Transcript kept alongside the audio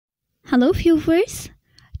Hello viewers,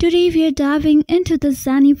 today we are diving into the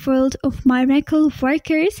zany world of Miracle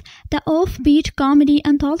Workers, the offbeat comedy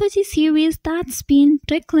anthology series that's been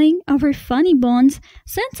tickling our funny bones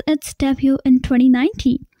since its debut in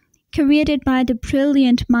 2019. Created by the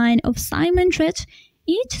brilliant mind of Simon Rich,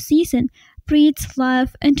 each season breathes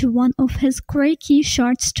life into one of his quirky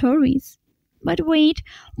short stories. But wait,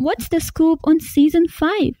 what's the scoop on season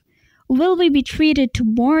 5? Will we be treated to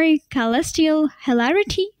more celestial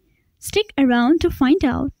hilarity? Stick around to find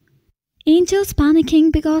out. Angels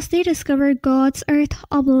panicking because they discover God's earth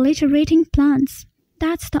obliterating plans.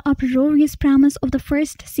 That's the uproarious premise of the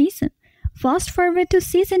first season. Fast forward to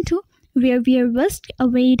season 2, where we are whisked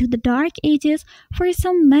away to the dark ages for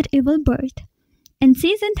some medieval birth. In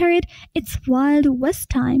season 3, it's Wild West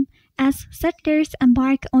time as settlers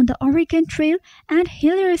embark on the Oregon Trail and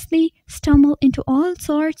hilariously stumble into all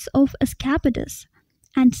sorts of escapedes.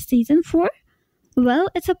 And season 4? Well,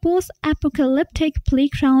 it's a post-apocalyptic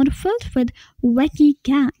playground filled with wacky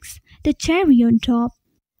gangs, the cherry on top.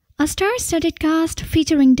 A star-studded cast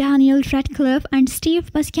featuring Daniel Radcliffe and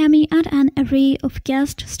Steve Buscemi and an array of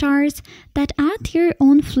guest stars that add their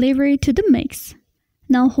own flavor to the mix.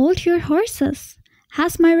 Now hold your horses.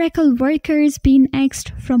 Has Miracle Workers been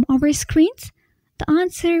axed from our screens? The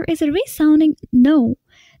answer is a resounding no.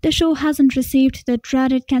 The show hasn't received the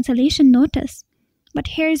dreaded cancellation notice. But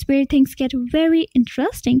here's where things get very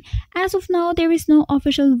interesting. As of now, there is no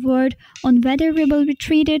official word on whether we will be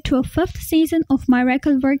treated to a 5th season of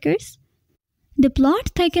Miracle Workers. The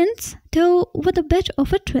plot thickens, though with a bit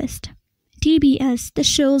of a twist. TBS, the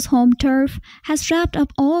show's home turf, has wrapped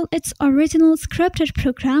up all its original scripted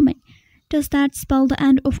programming. Does that spell the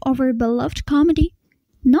end of our beloved comedy?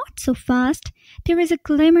 Not so fast. There is a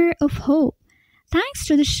glimmer of hope. Thanks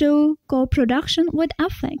to the show co-production with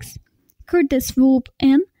FX. Could they swoop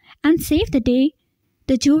in and save the day?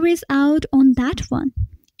 The jury's out on that one.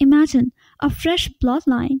 Imagine a fresh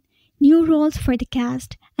plotline, new roles for the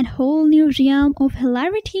cast, and a whole new realm of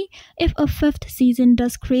hilarity if a 5th season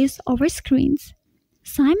does grace our screens.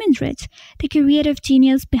 Simon Rich, the creative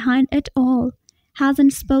genius behind it all,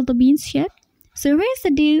 hasn't spilled the beans yet. So here's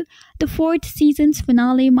the deal, the 4th season's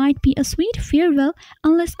finale might be a sweet farewell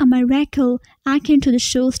unless a miracle akin to the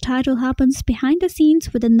show's title happens behind the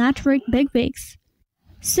scenes with the network bigwigs.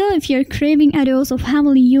 So if you're craving a dose of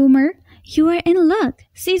family humor, you are in luck.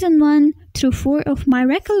 Season 1 through 4 of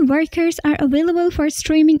Miracle Workers are available for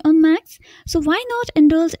streaming on Max, so why not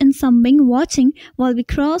indulge in some binge watching while we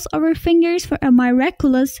cross our fingers for a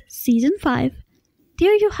miraculous Season 5.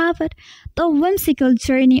 There you have it. The whimsical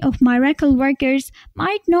journey of Miracle Workers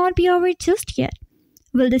might not be over just yet.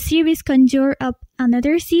 Will the series conjure up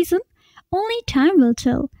another season? Only time will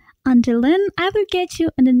tell. Until then, I will catch you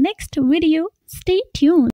in the next video. Stay tuned.